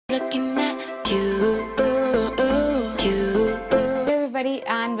Looking at you, Hey everybody,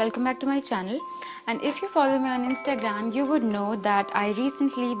 and welcome back to my channel. And if you follow me on Instagram, you would know that I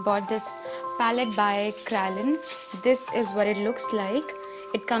recently bought this palette by Kryolan. This is what it looks like.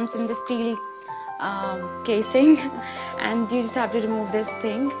 It comes in the steel casing and you just have to remove this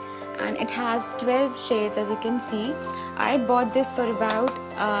thing, and it has 12 shades, as you can see. I bought this for about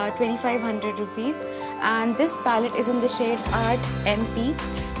 2500 rupees, and this palette is in the shade Art MP.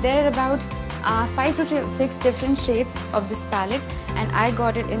 There are about 5 to 6 different shades of this palette, and I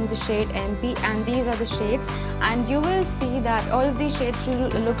got it in the shade MP, and these are the shades. And you will see that all of these shades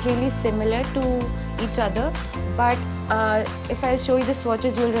look really similar to each other, but if I'll show you the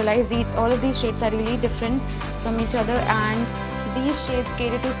swatches, you'll realize all of these shades are really different from each other. And these shades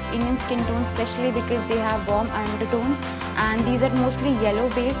cater to Indian skin tones, especially because they have warm undertones, and these are mostly yellow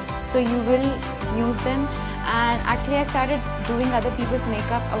based, so you will use them. And actually I started doing other people's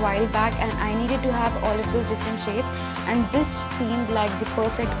makeup a while back, and I needed to have all of those different shades, and this seemed like the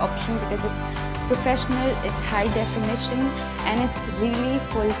perfect option because it's professional, it's high definition, and it's really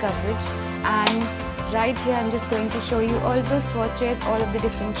full coverage. And right here I'm just going to show you all those swatches, all of the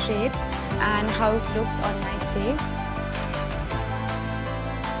different shades, and how it looks on my face.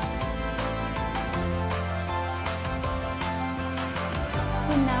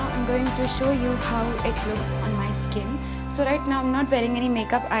 So now I'm going to show you how it looks on my skin. So right now I'm not wearing any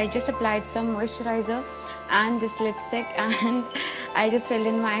makeup. I just applied some moisturizer and this lipstick, and I just filled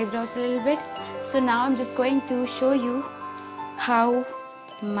in my eyebrows a little bit. So now I'm just going to show you how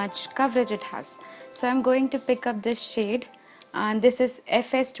much coverage it has. So I'm going to pick up this shade, and this is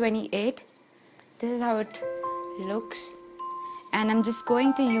FS28. This is how it looks, and I'm just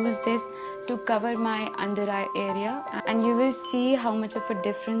going to use this to cover my under eye area, and you will see how much of a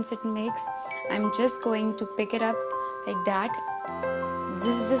difference it makes. I'm just going to pick it up like that.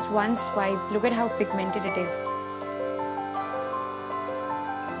 This is just one swipe. Look at how pigmented it is.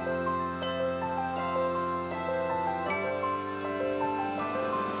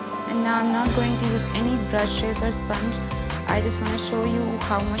 And now I'm not going to use any brushes or sponge. I just want to show you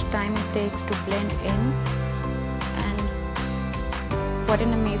how much time it takes to blend in, and what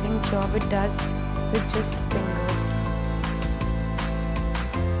an amazing job it does with just fingers.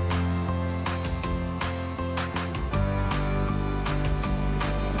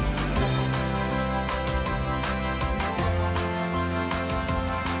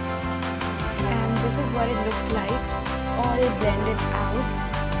 And this is what it looks like, all blended out.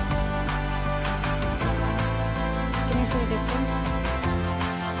 Can you see the difference?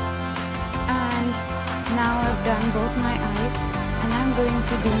 And now I've done both my eyes, and I'm going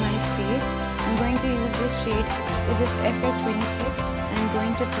to do my face. I'm going to use this shade. This is FS26, and I'm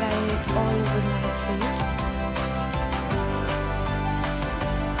going to apply it all over my face.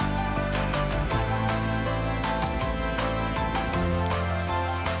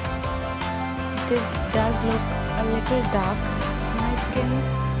 This does look a little dark on my skin,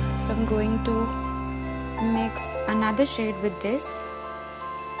 so I'm going to mix another shade with this.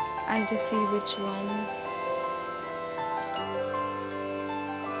 I'll just see which one.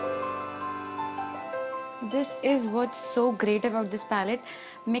 This is what's so great about this palette.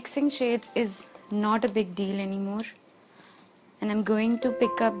 Mixing shades is not a big deal anymore. And I'm going to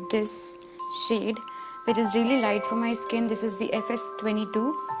pick up this shade, which is really light for my skin. This is the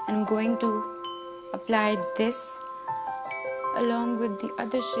FS22, and I'm going to apply this along with the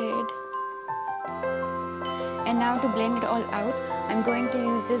other shade. And now to blend it all out, I'm going to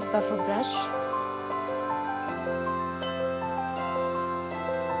use this buffer brush.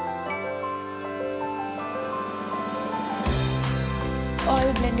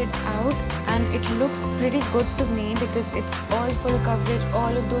 All blended out, and it looks pretty good to me because it's all full coverage.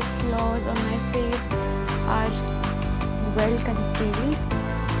 All of those flaws on my face are well concealed,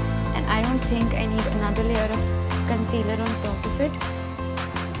 and I don't think I need another layer of concealer on top of it.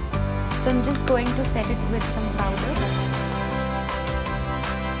 So I'm just going to set it with some powder.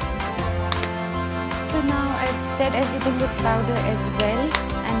 So now I've set everything with powder as well,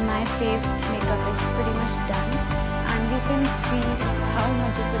 and my face makeup is pretty much done. And you can see how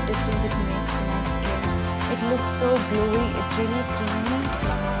much of a difference it makes to my skin. It looks so glowy, it's really creamy.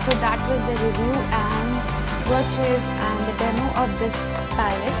 So that was the review and swatches and the demo of this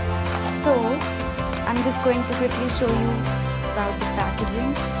palette. So I'm just going to quickly show you about the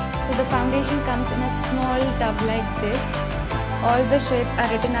packaging. So the foundation comes in a small tub like this. All the shades are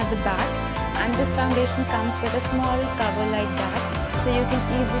written at the back, and this foundation comes with a small cover like that, so you can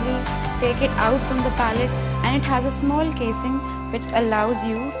easily take it out from the palette, and it has a small casing which allows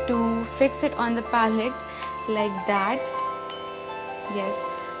you to fix it on the palette like that. Yes,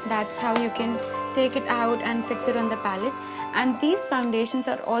 That's how you can take it out and fix it on the palette. And these foundations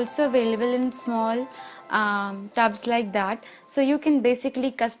are also available in small tubs like that, so you can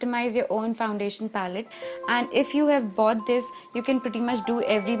basically customize your own foundation palette. And if you have bought this, you can pretty much do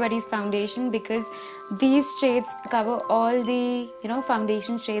everybody's foundation, because these shades cover all the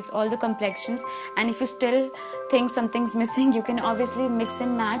foundation shades, all the complexions. And if you still think something's missing, you can obviously mix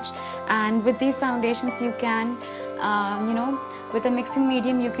and match. And with these foundations you can with a mixing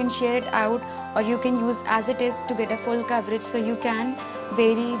medium you can share it out, or you can use as it is to get a full coverage, so you can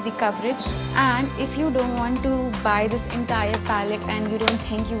vary the coverage. And if you don't want to buy this entire palette and you don't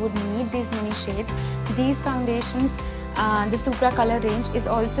think you would need these many shades, these foundations, the SUPRACOLOR range is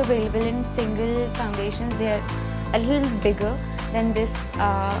also available in single foundations. They are a little bigger than these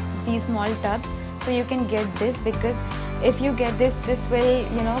small tubs, so you can get this, because if you get this will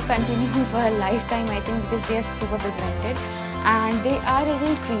continue for a lifetime, I think, because they are super pigmented and they are a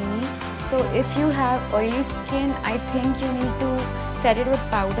little creamy. So if you have oily skin, I think you need to set it with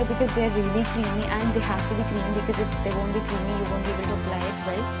powder, because they are really creamy and they have to be creamy, because if they won't be creamy you won't be able to apply it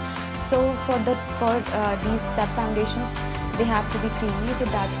well. So for these tub foundations, they have to be creamy, so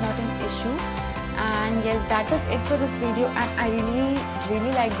that's not an issue. And yes, that was it for this video, and I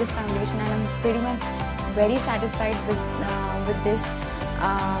really like this foundation, and I'm pretty much very satisfied with this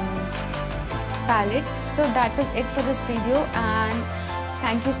palette. So that was it for this video, and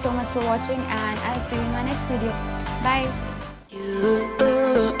thank you so much for watching, and I'll see you in my next video. Bye.